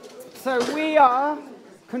So we are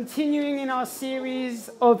continuing in our series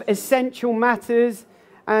of essential matters,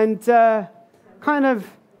 and kind of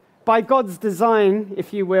by God's design,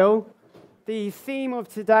 if you will, the theme of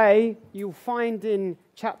today you'll find in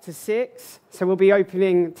chapter 6. So we'll be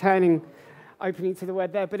opening to the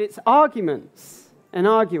word there, but it's arguments and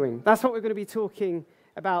arguing. That's what we're going to be talking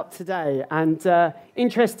about today. And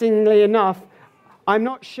interestingly enough, I'm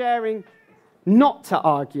not sharing not to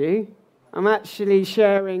argue. I'm actually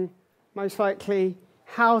sharing most likely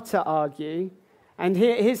how to argue. And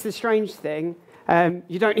here's the strange thing.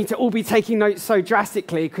 You don't need to all be taking notes so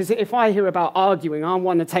drastically, because if I hear about arguing, I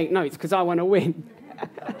want to take notes because I want to win.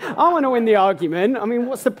 I want to win the argument. I mean,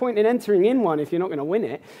 what's the point in entering in one if you're not going to win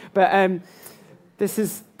it? But this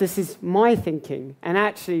is my thinking. And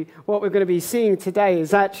actually, what we're going to be seeing today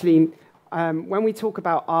is actually, when we talk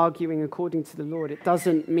about arguing according to the Lord, it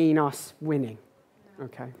doesn't mean us winning.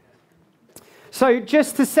 Okay? So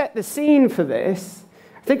just to set the scene for this,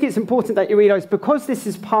 I think it's important that you read those, because this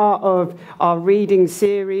is part of our reading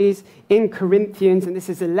series in Corinthians, and this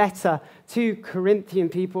is a letter to Corinthian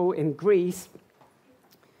people in Greece.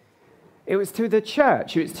 It was to the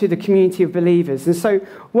church, it was to the community of believers. And so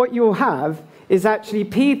what you'll have is actually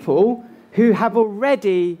people who have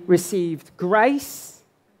already received grace,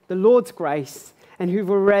 the Lord's grace, and who've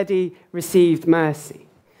already received mercy.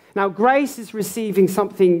 Now, grace is receiving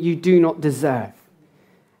something you do not deserve.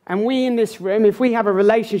 And we in this room, if we have a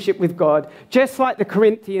relationship with God, just like the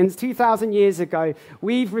Corinthians 2,000 years ago,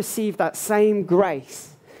 we've received that same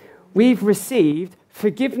grace. We've received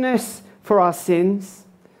forgiveness for our sins,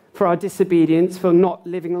 for our disobedience, for not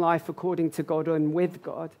living life according to God and with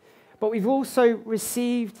God. But we've also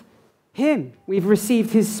received Him. We've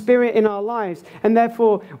received His Spirit in our lives. And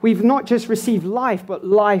therefore, we've not just received life, but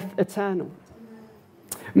life eternal.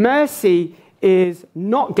 Mercy is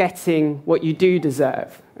not getting what you do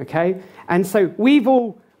deserve, okay? And so we've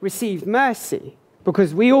all received mercy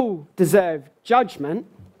because we all deserve judgment,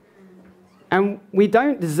 and we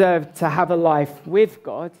don't deserve to have a life with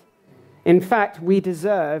God. In fact, we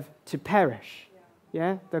deserve to perish,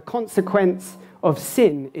 yeah? The consequence of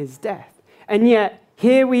sin is death. And yet,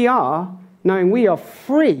 here we are, knowing we are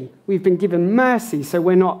free. We've been given mercy, so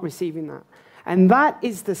we're not receiving that. And that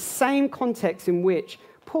is the same context in which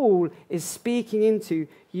Paul is speaking into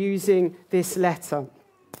using this letter.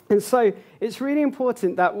 And so it's really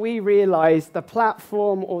important that we realize the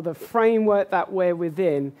platform or the framework that we're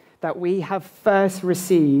within, that we have first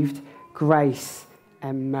received grace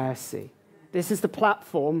and mercy. This is the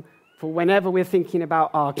platform for whenever we're thinking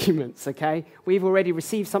about arguments, okay? We've already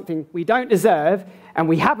received something we don't deserve, and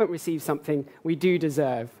we haven't received something we do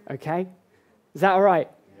deserve, okay? Is that all right?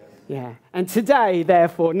 Yeah. And today,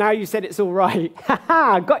 therefore, now you said it's all right.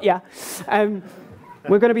 Ha-ha, got ya.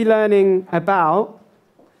 We're going to be learning about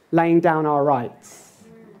laying down our rights.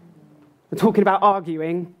 We're talking about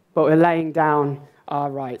arguing, but we're laying down our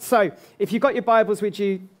rights. So if you've got your Bibles with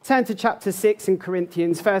you, turn to chapter 6 in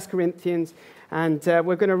Corinthians, 1 Corinthians, and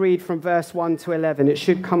we're going to read from verse 1 to 11. It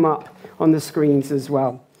should come up on the screens as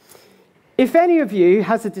well. If any of you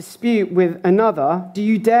has a dispute with another, do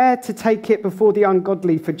you dare to take it before the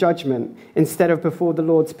ungodly for judgment instead of before the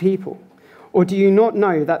Lord's people? Or do you not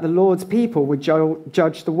know that the Lord's people would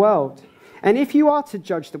judge the world? And if you are to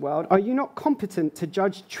judge the world, are you not competent to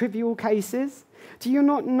judge trivial cases? Do you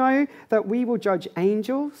not know that we will judge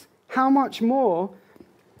angels? How much more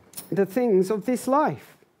the things of this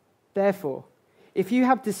life? Therefore, if you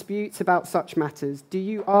have disputes about such matters, do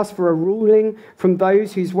you ask for a ruling from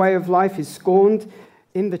those whose way of life is scorned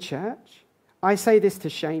in the church? I say this to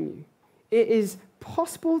shame you. It is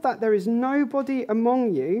possible that there is nobody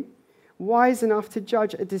among you wise enough to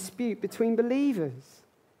judge a dispute between believers.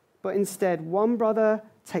 But instead, one brother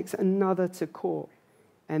takes another to court,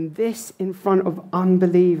 and this in front of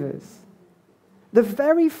unbelievers. The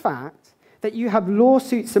very fact that you have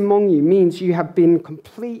lawsuits among you means you have been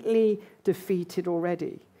completely defeated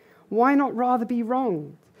already. Why not rather be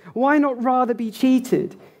wronged? Why not rather be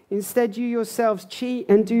cheated? Instead, you yourselves cheat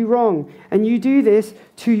and do wrong, and you do this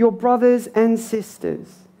to your brothers and sisters.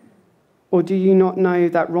 Or do you not know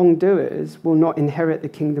that wrongdoers will not inherit the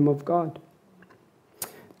kingdom of God?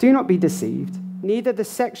 Do not be deceived. Neither the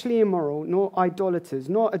sexually immoral, nor idolaters,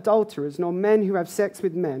 nor adulterers, nor men who have sex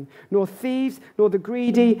with men, nor thieves, nor the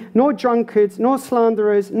greedy, nor drunkards, nor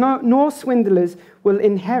slanderers, nor swindlers will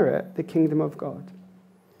inherit the kingdom of God.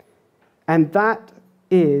 And that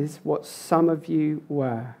is what some of you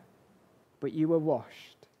were. But you were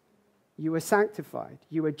washed, you were sanctified,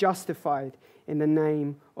 you were justified in the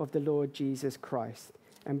name of the Lord Jesus Christ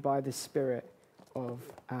and by the Spirit of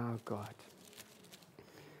our God.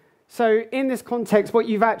 So in this context, what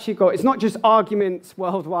you've actually got is not just arguments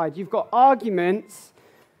worldwide. You've got arguments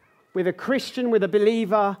with a Christian, with a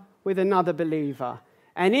believer, with another believer.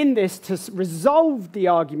 And in this, to resolve the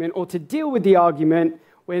argument or to deal with the argument,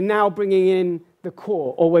 we're now bringing in the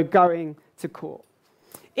court, or we're going to court.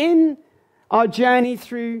 In our journey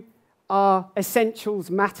through our Essentials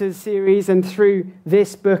Matters series and through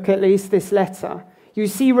this book, at least this letter, you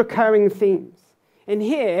see recurring themes. In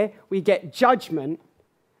here, we get judgment,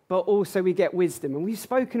 but also we get wisdom. And we've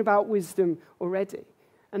spoken about wisdom already.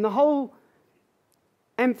 And the whole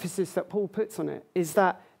emphasis that Paul puts on it is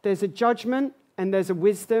that there's a judgment and there's a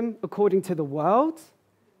wisdom according to the world.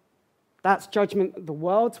 That's judgment the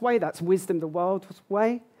world's way. That's wisdom the world's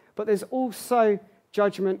way. But there's also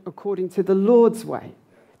judgment according to the Lord's way.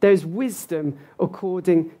 There's wisdom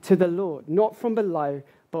according to the Lord, not from below,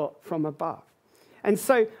 but from above. And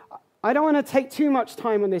so I don't want to take too much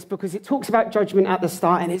time on this because it talks about judgment at the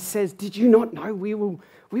start and it says, did you not know we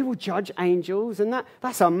will judge angels? And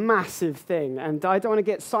that's a massive thing. And I don't want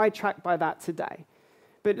to get sidetracked by that today.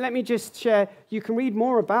 But let me just share, you can read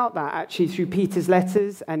more about that actually through Peter's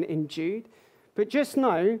letters and in Jude. But just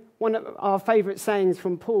know, one of our favorite sayings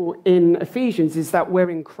from Paul in Ephesians is that we're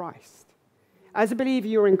in Christ. As a believer,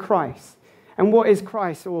 you're in Christ. And what is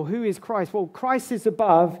Christ, or who is Christ? Well, Christ is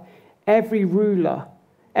above every ruler,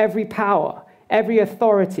 every power, every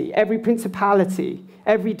authority, every principality,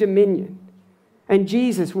 every dominion. And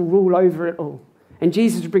Jesus will rule over it all. And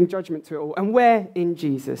Jesus will bring judgment to it all. And we're in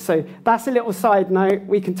Jesus. So that's a little side note.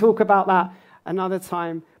 We can talk about that another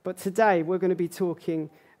time. But today we're going to be talking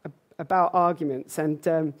about arguments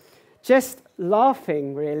and just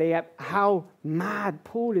laughing, really, at how mad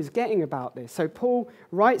Paul is getting about this. So Paul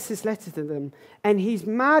writes this letter to them, and he's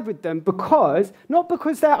mad with them not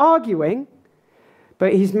because they're arguing,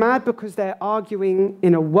 but he's mad because they're arguing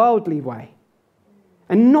in a worldly way.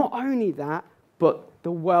 And not only that, but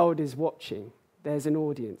the world is watching. There's an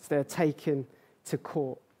audience. They're taken to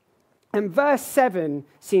court. And verse 7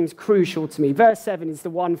 seems crucial to me. Verse 7 is the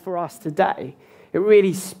one for us today. It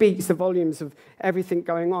really speaks the volumes of everything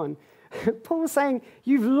going on. Paul's saying,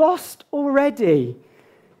 you've lost already.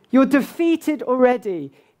 You're defeated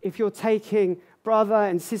already if you're taking, brother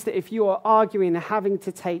and sister, if you are arguing and having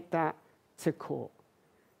to take that to court.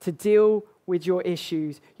 To deal with your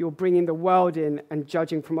issues, you're bringing the world in and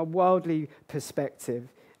judging from a worldly perspective.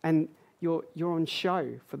 And you're on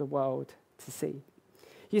show for the world to see.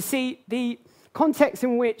 You see, the context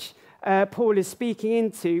in which Paul is speaking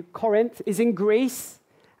into, Corinth, is in Greece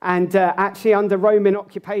and actually under Roman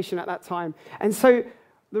occupation at that time. And so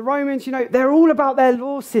the Romans, they're all about their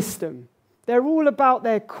law system. They're all about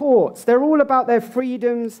their courts. They're all about their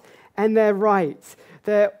freedoms and their rights.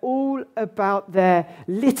 They're all about their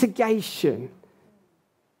litigation.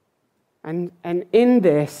 And in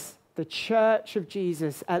this, the church of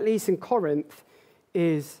Jesus, at least in Corinth,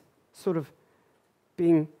 is sort of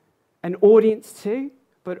being an audience to,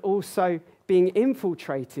 but also being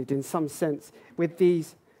infiltrated in some sense with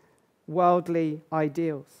these worldly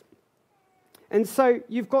ideals. And so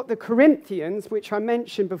you've got the Corinthians, which I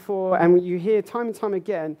mentioned before, and you hear time and time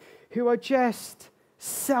again, who are just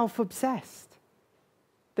self-obsessed.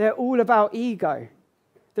 They're all about ego.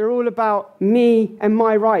 They're all about me and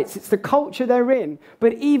my rights. It's the culture they're in.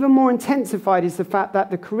 But even more intensified is the fact that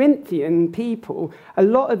the Corinthian people, a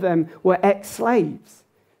lot of them were ex-slaves.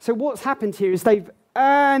 So what's happened here is they've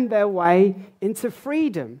earned their way into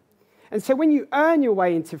freedom. And so when you earn your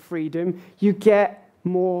way into freedom, you get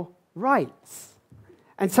more rights.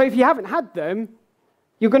 And so if you haven't had them,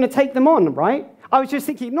 you're going to take them on, right? I was just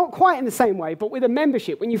thinking, not quite in the same way, but with a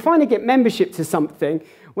membership. When you finally get membership to something,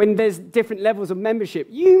 when there's different levels of membership,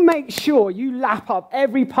 you make sure you lap up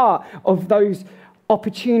every part of those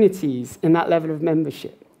opportunities in that level of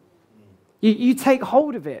membership. You take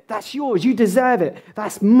hold of it. That's yours. You deserve it.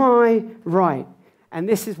 That's my right. And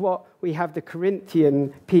this is what we have the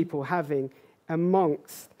Corinthian people having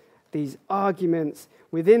amongst these arguments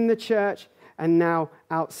within the church and now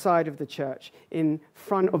outside of the church in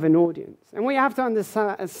front of an audience. And what you have to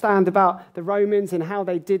understand about the Romans and how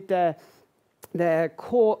they did their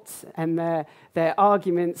courts and their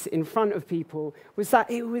arguments in front of people was that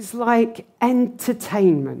it was like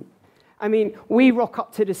entertainment. I mean, we rock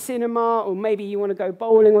up to the cinema, or maybe you want to go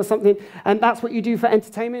bowling or something, and that's what you do for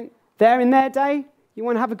entertainment. They're in their day. You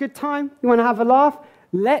want to have a good time? You want to have a laugh?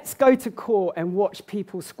 Let's go to court and watch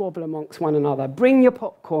people squabble amongst one another. Bring your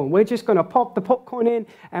popcorn. We're just going to pop the popcorn in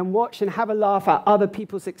and watch and have a laugh at other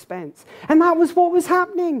people's expense. And that was what was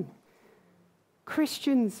happening.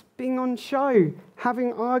 Christians being on show,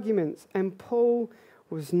 having arguments, and Paul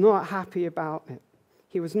was not happy about it.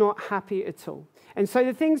 He was not happy at all. And so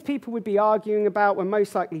the things people would be arguing about were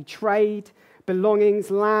most likely trade,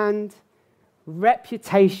 belongings, land,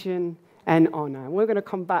 reputation, and honor. And we're going to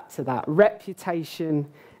come back to that,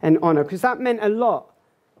 reputation and honor, because that meant a lot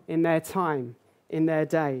in their time, in their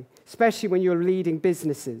day, especially when you're leading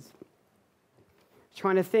businesses.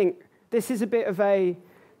 Trying to think, this is a bit of a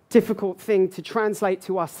difficult thing to translate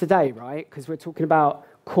to us today, right? Because we're talking about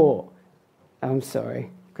court. I'm sorry,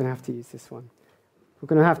 I'm going to have to use this one. We're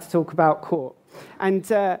going to have to talk about court. And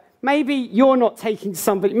maybe you're not taking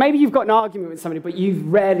somebody, maybe you've got an argument with somebody, but you've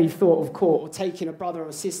rarely thought of court or taking a brother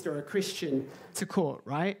or sister or a Christian to court,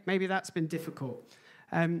 right? Maybe that's been difficult.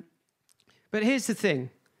 But here's the thing.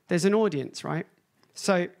 There's an audience, right?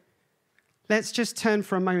 So let's just turn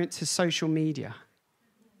for a moment to social media,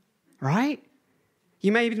 right?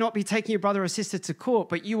 You may not be taking your brother or sister to court,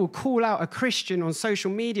 but you will call out a Christian on social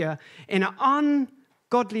media in an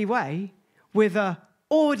ungodly way with an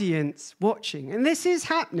audience watching. And this is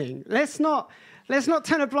happening. Let's not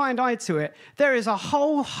turn a blind eye to it. There is a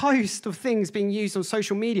whole host of things being used on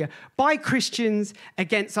social media by Christians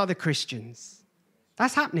against other Christians.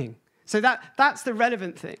 That's happening. So that's the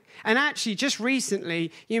relevant thing. And actually, just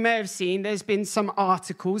recently, you may have seen there's been some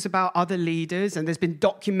articles about other leaders and there's been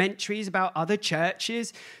documentaries about other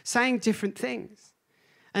churches saying different things.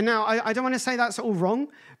 And now, I don't want to say that's all wrong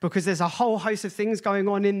because there's a whole host of things going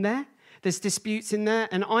on in there. There's disputes in there.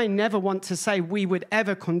 And I never want to say we would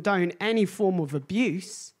ever condone any form of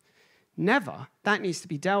abuse. Never. That needs to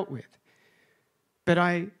be dealt with. But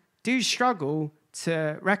I do struggle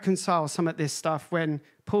to reconcile some of this stuff when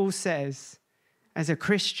Paul says, as a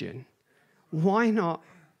Christian, why not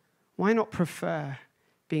prefer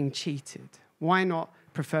being cheated? Why not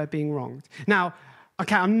prefer being wronged? Now,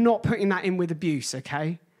 okay, I'm not putting that in with abuse,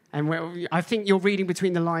 okay? And I think you're reading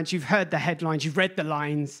between the lines. You've heard the headlines. You've read the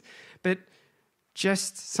lines. But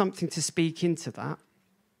just something to speak into that.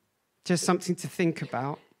 Just something to think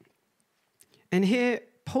about. And here,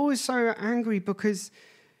 Paul is so angry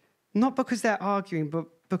not because they're arguing, but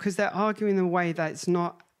because they're arguing in a way that it's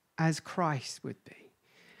not as Christ would be.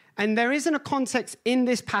 And there isn't a context in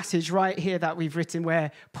this passage right here that we've written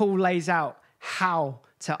where Paul lays out how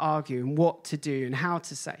to argue and what to do and how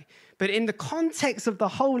to say. But in the context of the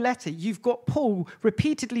whole letter, you've got Paul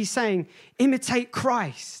repeatedly saying, imitate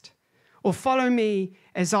Christ, or follow me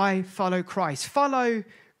as I follow Christ. Follow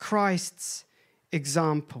Christ's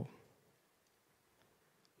example.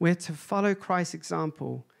 We're to follow Christ's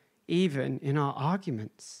example even in our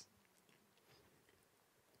arguments.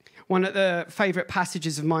 One of the favorite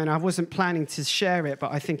passages of mine, I wasn't planning to share it,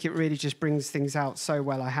 but I think it really just brings things out so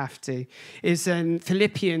well I have to, is in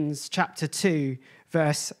Philippians chapter 2,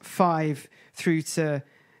 verse 5 through to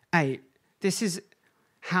 8. This is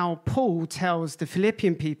how Paul tells the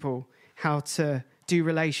Philippian people how to do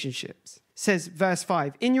relationships. It says, verse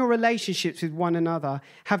 5, in your relationships with one another,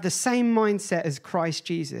 have the same mindset as Christ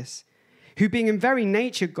Jesus, who being in very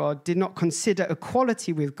nature God, did not consider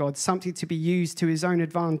equality with God something to be used to his own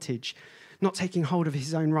advantage, not taking hold of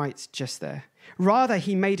his own rights just there. Rather,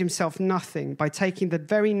 he made himself nothing by taking the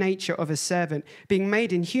very nature of a servant, being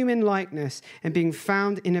made in human likeness and being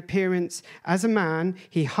found in appearance as a man,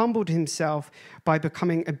 he humbled himself by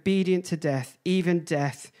becoming obedient to death, even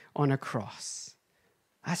death on a cross.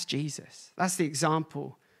 That's Jesus. That's the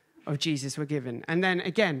example of Jesus we're given. And then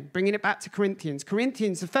again, bringing it back to Corinthians.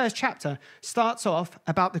 Corinthians, the first chapter, starts off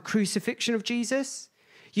about the crucifixion of Jesus.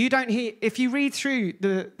 You don't hear, if you read through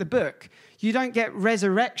the book, you don't get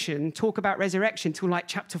talk about resurrection till like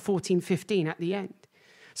chapter 14, 15 at the end.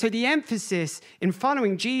 So the emphasis in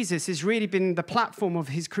following Jesus has really been the platform of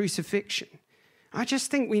his crucifixion. I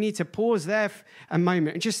just think we need to pause there for a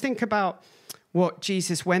moment and just think about what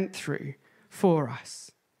Jesus went through for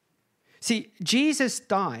us. See, Jesus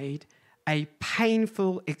died a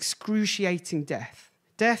painful, excruciating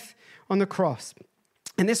death on the cross.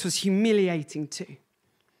 And this was humiliating too.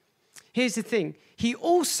 Here's the thing. He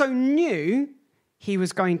also knew he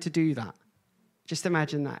was going to do that. Just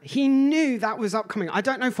imagine that. He knew that was upcoming. I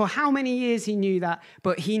don't know for how many years he knew that,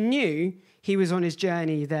 but he knew he was on his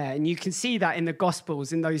journey there. And you can see that in the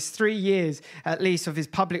Gospels. In those 3 years, at least, of his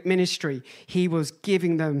public ministry, he was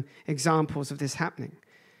giving them examples of this happening.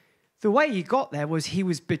 The way he got there was he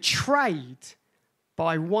was betrayed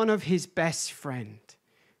by one of his best friend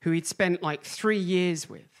who he'd spent like 3 years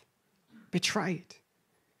with. Betrayed.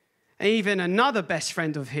 And even another best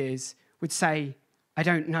friend of his would say, I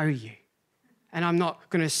don't know you, and I'm not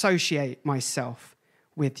going to associate myself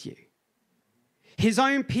with you. His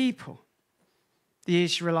own people, the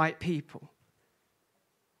Israelite people,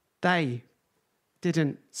 they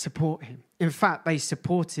didn't support him. In fact, they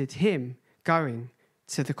supported him going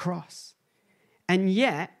to the cross. And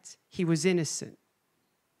yet, he was innocent.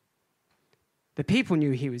 The people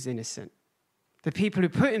knew he was innocent. The people who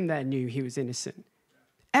put him there knew he was innocent.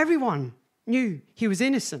 Everyone knew he was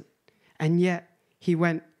innocent. And yet, he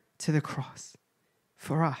went to the cross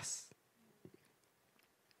for us.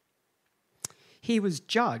 He was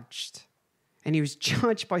judged, and he was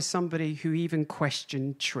judged by somebody who even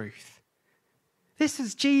questioned truth. This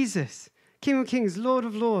is Jesus, King of Kings, Lord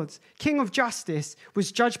of Lords, King of Justice,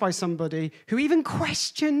 was judged by somebody who even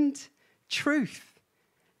questioned truth,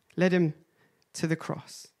 led him to the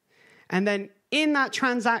cross. And then in that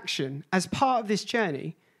transaction, as part of this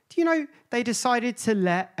journey, do you know they decided to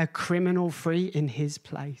let a criminal free in his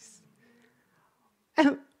place?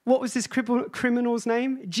 And what was this criminal's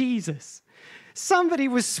name? Jesus. Somebody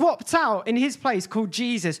was swapped out in his place called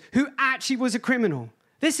Jesus, who actually was a criminal.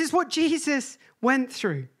 This is what Jesus went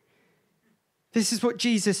through. This is what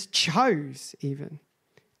Jesus chose, even.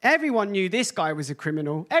 Everyone knew this guy was a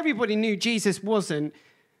criminal. Everybody knew Jesus wasn't.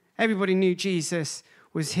 Everybody knew Jesus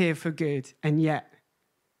was here for good, and yet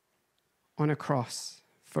on a cross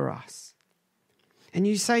for us. And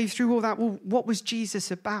you say through all that, well, what was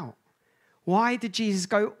Jesus about? Why did Jesus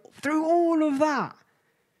go through all of that?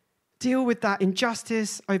 Deal with that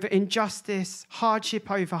injustice over injustice, hardship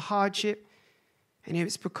over hardship. And it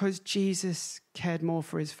was because Jesus cared more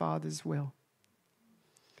for his Father's will.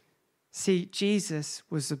 See, Jesus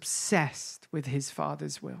was obsessed with his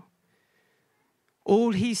Father's will.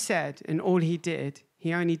 All he said and all he did,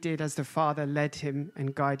 he only did as the Father led him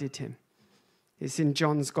and guided him. It's in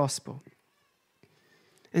John's Gospel.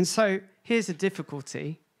 And so here's a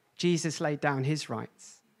difficulty. Jesus laid down his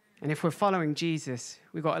rights. And if we're following Jesus,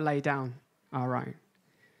 we've got to lay down our own.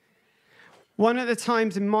 One of the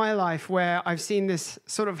times in my life where I've seen this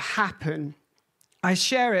sort of happen, I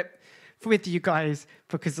share it with you guys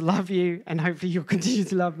because I love you and hopefully you'll continue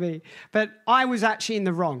to love me. But I was actually in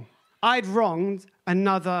the wrong. I'd wronged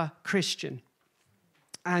another Christian.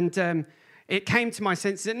 And it came to my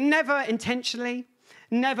senses that never intentionally,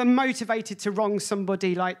 never motivated to wrong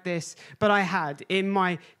somebody like this, but I had. In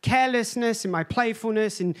my carelessness, in my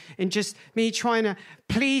playfulness, in just me trying to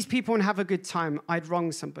please people and have a good time, I'd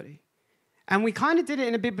wronged somebody. And we kind of did it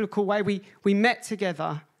in a biblical way. We met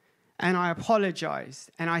together, and I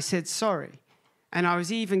apologized, and I said sorry. And I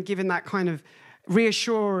was even given that kind of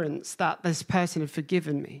reassurance that this person had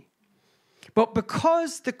forgiven me. But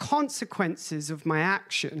because the consequences of my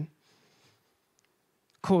action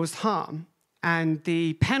caused harm, and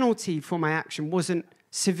the penalty for my action wasn't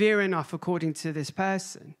severe enough according to this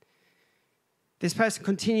person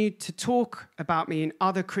continued to talk about me in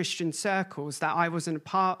other Christian circles that I wasn't a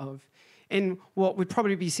part of in what would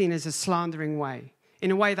probably be seen as a slandering way,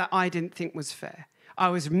 in a way that I didn't think was fair. I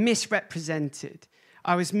was misrepresented.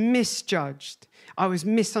 I was misjudged. I was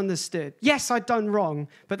misunderstood. Yes, I'd done wrong,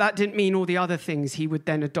 but that didn't mean all the other things he would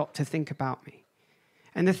then adopt to think about me.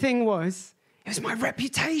 And the thing was, it was my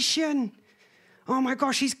reputation. Oh my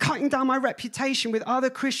gosh, he's cutting down my reputation with other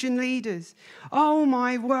Christian leaders. Oh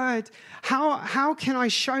my word. How can I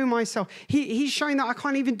show myself? He's showing that I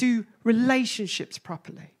can't even do relationships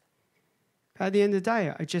properly. But at the end of the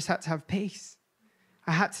day, I just had to have peace.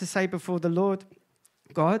 I had to say before the Lord,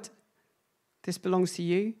 God, this belongs to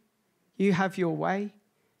you. You have your way.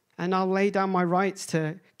 And I'll lay down my rights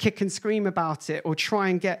to kick and scream about it or try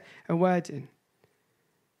and get a word in.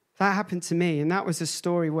 That happened to me, and that was a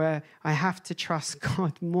story where I have to trust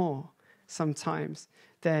God more sometimes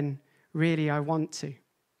than really I want to.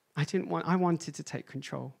 I wanted to take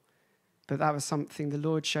control, but that was something the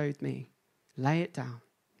Lord showed me. Lay it down.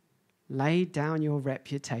 Lay down your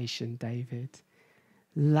reputation, David.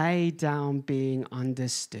 Lay down being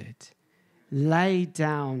understood. Lay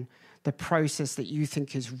down the process that you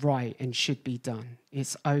think is right and should be done.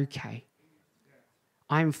 It's okay.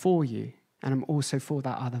 I'm for you. And I'm also for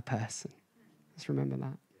that other person. Let's remember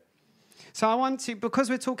that. So I want to, because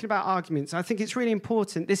we're talking about arguments, I think it's really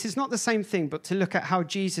important. This is not the same thing, but to look at how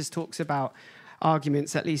Jesus talks about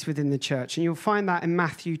arguments, at least within the church. And you'll find that in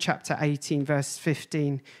Matthew chapter 18, verse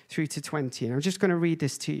 15 through to 20. And I'm just going to read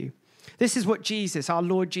this to you. This is what Jesus, our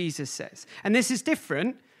Lord Jesus, says. And this is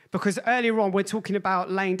different because earlier on we're talking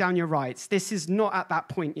about laying down your rights. This is not at that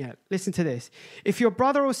point yet. Listen to this. If your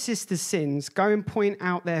brother or sister sins, go and point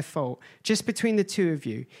out their fault just between the two of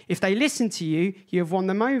you. If they listen to you, you have won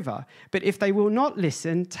them over. But if they will not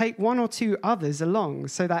listen, take one or two others along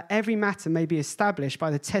so that every matter may be established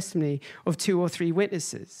by the testimony of 2 or 3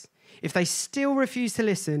 witnesses. If they still refuse to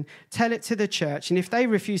listen, tell it to the church. And if they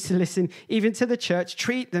refuse to listen, even to the church,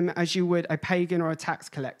 treat them as you would a pagan or a tax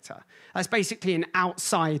collector. That's basically an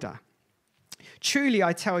outsider. Truly,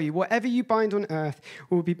 I tell you, whatever you bind on earth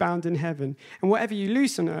will be bound in heaven, and whatever you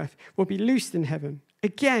loose on earth will be loosed in heaven.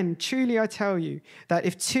 Again, truly, I tell you that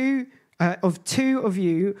if two of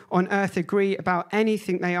you on earth agree about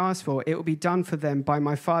anything they ask for, it will be done for them by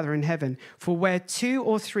my Father in heaven. For where 2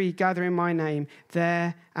 or 3 gather in my name,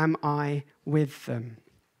 there am I with them.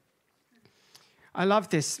 I love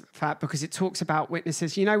this fact because it talks about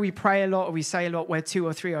witnesses. You know, we pray a lot or we say a lot where 2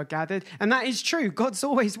 or 3 are gathered. And that is true. God's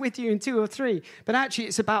always with you in 2 or 3. But actually,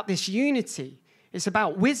 it's about this unity. It's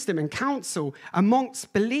about wisdom and counsel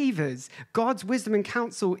amongst believers. God's wisdom and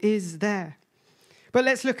counsel is there. But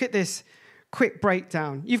let's look at this quick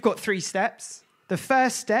breakdown. You've got 3 steps. The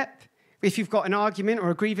first step, if you've got an argument or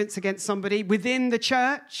a grievance against somebody within the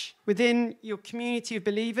church, within your community of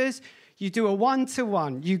believers, you do a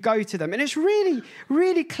one-to-one. You go to them. And it's really,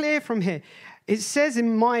 really clear from here. It says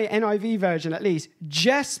in my NIV version, at least,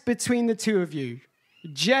 just between the 2 of you.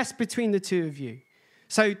 Just between the 2 of you.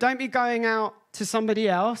 So don't be going out to somebody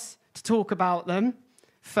else to talk about them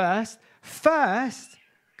first. First,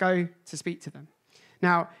 go to speak to them.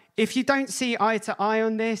 Now, if you don't see eye to eye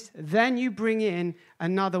on this, then you bring in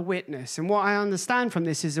another witness. And what I understand from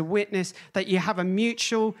this is a witness that you have a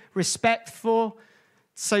mutual respect for,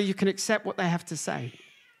 so you can accept what they have to say.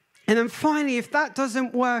 And then finally, if that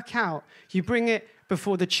doesn't work out, you bring it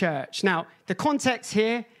before the church. Now, the context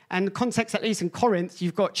here, and the context at least in Corinth,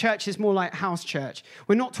 you've got churches more like house church.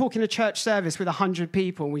 We're not talking a church service with 100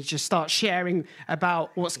 people and we just start sharing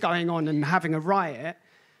about what's going on and having a riot.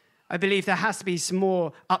 I believe there has to be some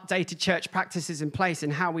more updated church practices in place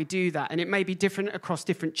in how we do that. And it may be different across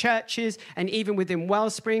different churches and even within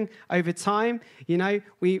Wellspring over time. You know,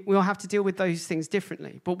 we'll have to deal with those things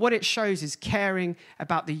differently. But what it shows is caring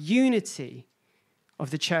about the unity of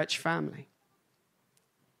the church family.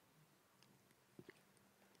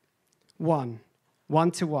 1,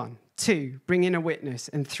 one-to-one. 2, bring in a witness.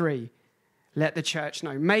 And 3, let the church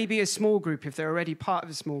know. Maybe a small group, if they're already part of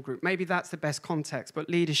a small group. Maybe that's the best context, but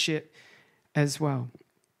leadership as well.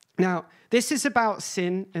 Now, this is about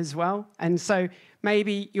sin as well. And so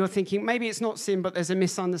maybe you're thinking, maybe it's not sin, but there's a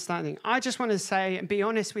misunderstanding. I just want to say and be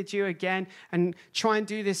honest with you again and try and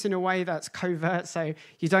do this in a way that's covert so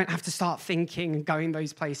you don't have to start thinking and going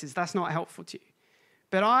those places. That's not helpful to you.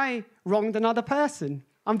 But I wronged another person.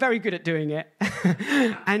 I'm very good at doing it.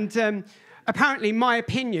 And apparently, my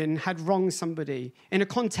opinion had wronged somebody. In a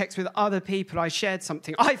context with other people, I shared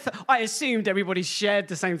something. I assumed everybody shared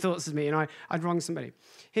the same thoughts as me, and I'd wronged somebody.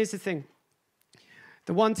 Here's the thing.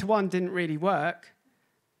 The one-to-one didn't really work,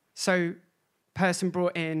 so person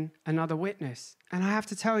brought in another witness. And I have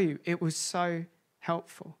to tell you, it was so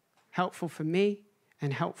helpful. Helpful for me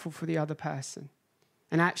and helpful for the other person.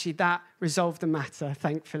 And actually, that resolved the matter,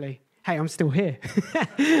 thankfully. Hey, I'm still here.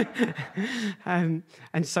 And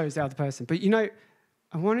so is the other person. But, you know,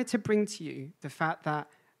 I wanted to bring to you the fact that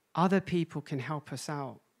other people can help us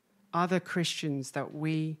out. Other Christians that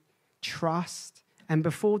we trust and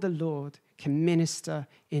before the Lord can minister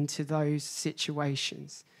into those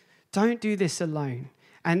situations. Don't do this alone.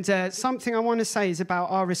 And something I want to say is about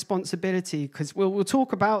our responsibility, because we'll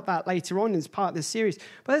talk about that later on as part of the series.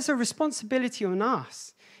 But there's a responsibility on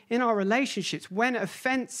us in our relationships. When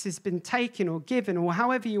offense has been taken or given, or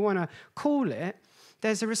however you want to call it,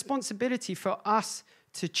 there's a responsibility for us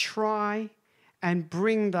to try and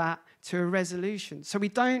bring that to a resolution. So we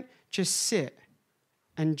don't just sit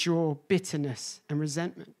and draw bitterness and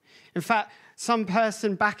resentment. In fact, some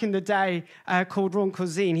person back in the day called Ron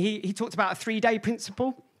Corzine, he talked about a 3-day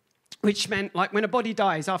principle, which meant like when a body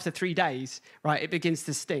dies after 3 days, right, it begins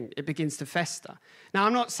to stink, it begins to fester. Now,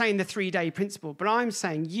 I'm not saying the 3-day principle, but I'm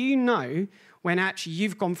saying you know when actually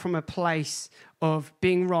you've gone from a place of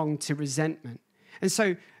being wrong to resentment. And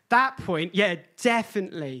so that point, yeah,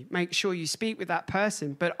 definitely make sure you speak with that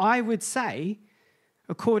person. But I would say,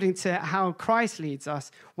 according to how Christ leads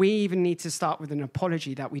us, we even need to start with an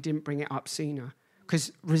apology that we didn't bring it up sooner,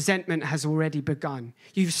 because resentment has already begun.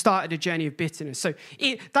 You've started a journey of bitterness. So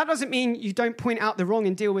that doesn't mean you don't point out the wrong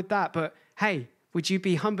and deal with that, but hey, would you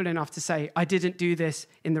be humble enough to say, I didn't do this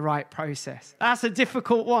in the right process? That's a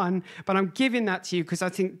difficult one, but I'm giving that to you because I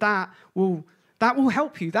think that will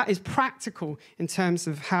help you. That is practical in terms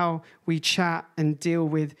of how we chat and deal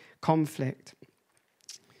with conflict.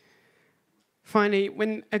 Finally,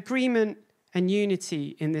 when agreement and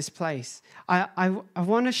unity in this place, I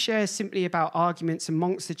want to share simply about arguments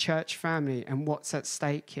amongst the church family and what's at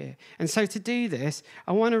stake here. And so to do this,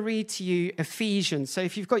 I want to read to you Ephesians. So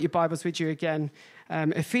if you've got your Bibles with you again,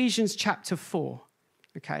 Ephesians chapter 4,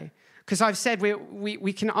 okay? Because I've said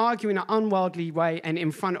we can argue in an unworldly way and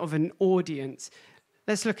in front of an audience.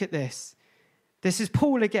 Let's look at this. This is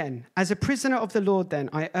Paul again. As a prisoner of the Lord, then,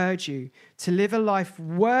 I urge you to live a life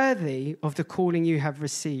worthy of the calling you have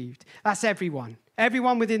received. That's everyone.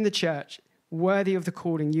 Everyone within the church, worthy of the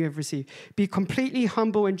calling you have received. Be completely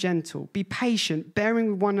humble and gentle. Be patient,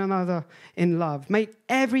 bearing with one another in love. Make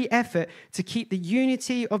every effort to keep the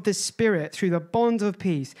unity of the Spirit through the bond of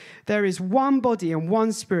peace. There is one body and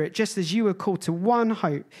one Spirit, just as you were called to one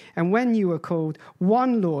hope. And when you were called,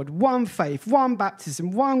 one Lord, one faith, one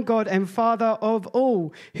baptism, one God and Father of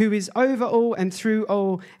all, who is over all and through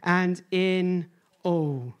all and in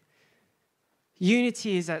all.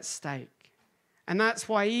 Unity is at stake. And that's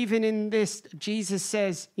why even in this, Jesus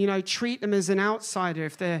says, treat them as an outsider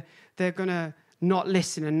if they're going to not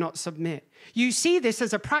listen and not submit. You see this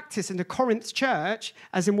as a practice in the Corinth church,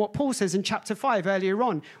 as in what Paul says in chapter 5 earlier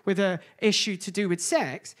on, with an issue to do with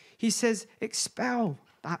sex. He says, expel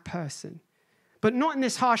that person. But not in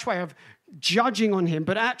this harsh way of judging on him,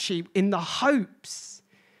 but actually in the hopes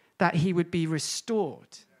that he would be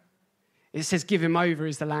restored. It says, give him over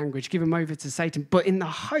is the language, give him over to Satan, but in the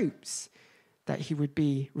hopes that he would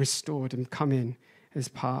be restored and come in as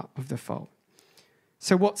part of the fold.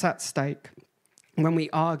 So what's at stake when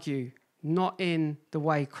we argue not in the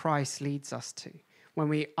way Christ leads us to? When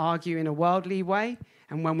we argue in a worldly way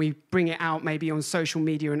and when we bring it out maybe on social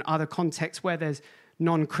media and other contexts where there's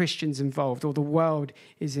non-Christians involved or the world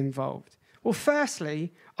is involved? Well,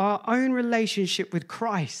 firstly, our own relationship with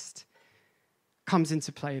Christ comes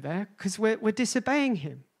into play there because we're disobeying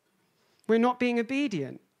him. We're not being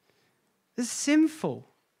obedient. It's sinful.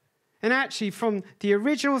 And actually, from the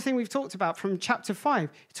original thing we've talked about from chapter 5,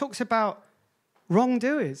 it talks about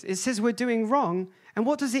wrongdoers. It says we're doing wrong. And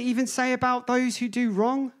what does it even say about those who do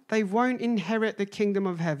wrong? They won't inherit the kingdom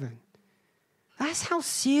of heaven. That's how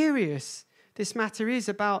serious this matter is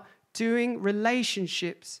about doing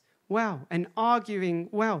relationships well and arguing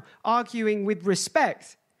well, arguing with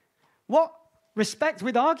respect. What? Respect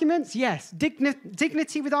with arguments? Yes.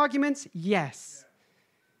 Dignity with arguments? Yes.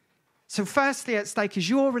 So firstly at stake is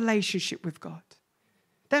your relationship with God.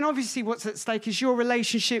 Then obviously what's at stake is your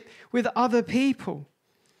relationship with other people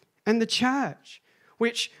and the church,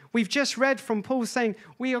 which we've just read from Paul saying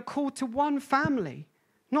we are called to one family,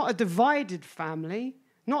 not a divided family,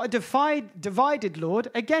 not a divided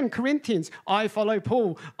Lord. Again, Corinthians, I follow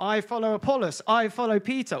Paul, I follow Apollos, I follow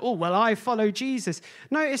Peter. Oh, well, I follow Jesus.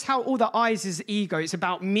 Notice how all the eyes is ego. It's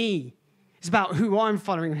about me. It's about who I'm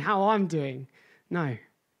following and how I'm doing. No.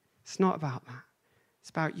 It's not about that.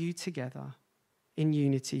 It's about you together in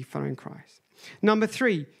unity following Christ. Number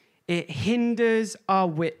 3, it hinders our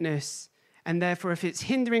witness. And therefore, if it's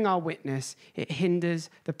hindering our witness, it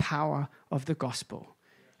hinders the power of the gospel.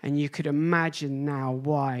 And you could imagine now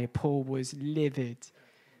why Paul was livid.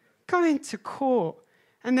 Going to court.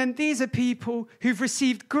 And then these are people who've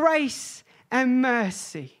received grace and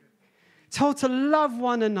mercy. Told to love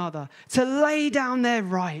one another, to lay down their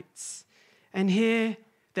rights. And here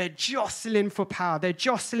they're jostling for power. They're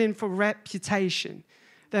jostling for reputation.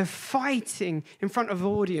 They're fighting in front of an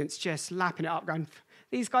audience, just lapping it up, going,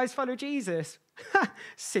 these guys follow Jesus.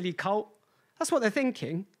 Silly cult. That's what they're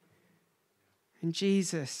thinking. And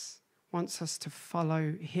Jesus wants us to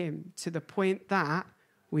follow him to the point that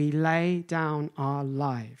we lay down our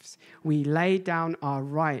lives. We lay down our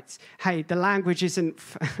rights. Hey, the language isn't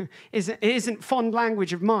fond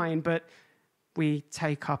language of mine, but we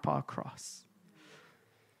take up our cross.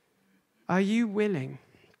 Are you willing,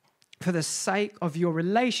 for the sake of your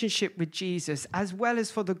relationship with Jesus, as well as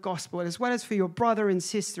for the gospel, as well as for your brother and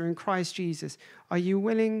sister in Christ Jesus, are you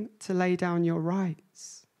willing to lay down your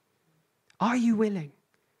rights? Are you willing?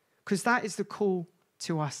 Because that is the call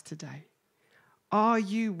to us today. Are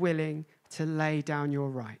you willing to lay down your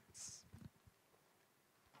rights?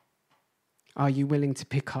 Are you willing to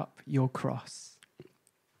pick up your cross?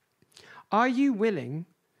 Are you willing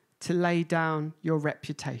to lay down your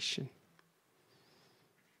reputation?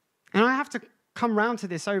 And I have to come round to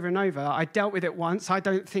this over and over. I dealt with it once. I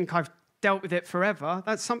don't think I've dealt with it forever.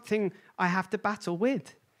 That's something I have to battle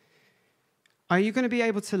with. Are you going to be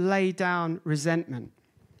able to lay down resentment?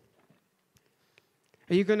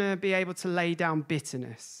 Are you going to be able to lay down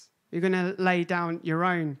bitterness? Are you going to lay down your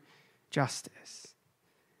own justice?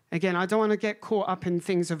 Again, I don't want to get caught up in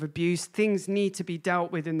things of abuse. Things need to be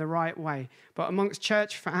dealt with in the right way. But amongst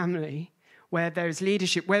church family, where there is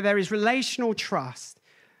leadership, where there is relational trust,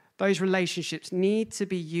 those relationships need to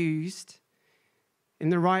be used in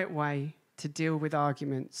the right way to deal with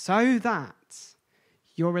arguments so that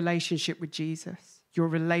your relationship with Jesus, your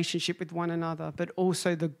relationship with one another, but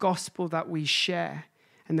also the gospel that we share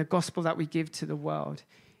and the gospel that we give to the world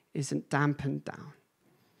isn't dampened down.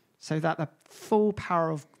 so that the full power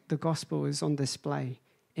of the gospel is on display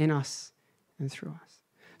in us and through us.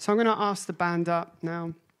 So I'm going to ask the band up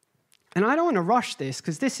now. And I don't want to rush this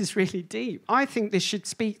because this is really deep. I think this should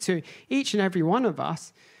speak to each and every one of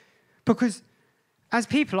us because as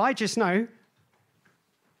people, I just know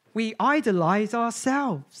we idolize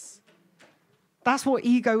ourselves. That's what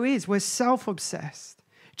ego is. We're self-obsessed.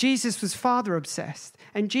 Jesus was Father-obsessed,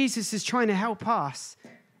 and Jesus is trying to help us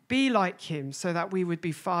be like him so that we would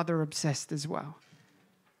be Father-obsessed as well.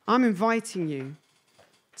 I'm inviting you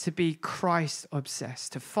to be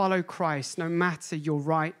Christ-obsessed, to follow Christ no matter your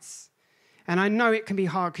rights. And I know it can be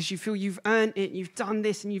hard because you feel you've earned it, you've done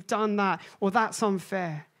this and you've done that, or that's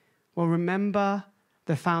unfair. Well, remember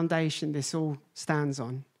the foundation this all stands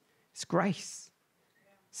on. It's grace.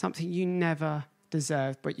 Something you never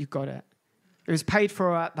deserved, but you got it. It was paid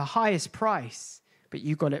for at the highest price, but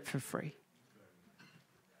you got it for free.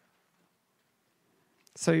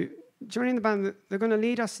 So joining the band, they're going to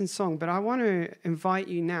lead us in song, but I want to invite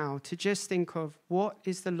you now to just think of what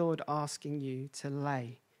is the Lord asking you to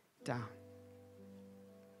lay down.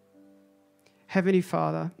 Heavenly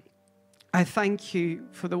Father, I thank you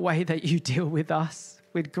for the way that you deal with us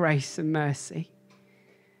with grace and mercy.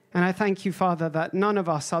 And I thank you, Father, that none of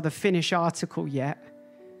us are the finished article yet,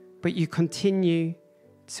 but you continue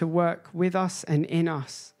to work with us and in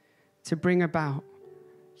us to bring about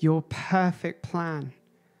your perfect plan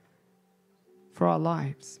for our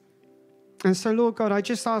lives. And so, Lord God, I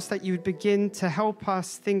just ask that you would begin to help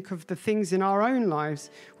us think of the things in our own lives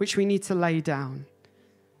which we need to lay down.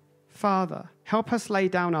 Father, help us lay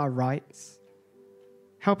down our rights.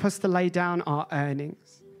 Help us to lay down our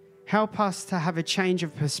earnings. Help us to have a change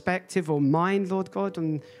of perspective or mind, Lord God,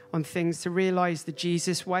 on things, to realize the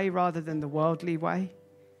Jesus way rather than the worldly way.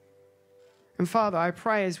 And Father, I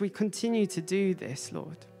pray as we continue to do this,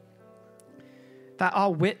 Lord, that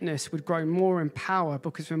our witness would grow more in power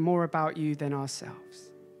because we're more about you than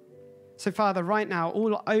ourselves. So Father, right now,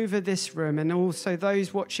 all over this room and also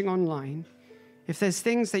those watching online, if there's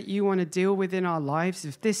things that you want to deal with in our lives,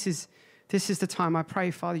 if this is the time, I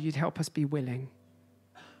pray, Father, you'd help us be willing.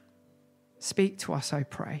 Speak to us, I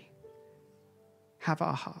pray. Have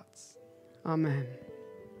our hearts. Amen.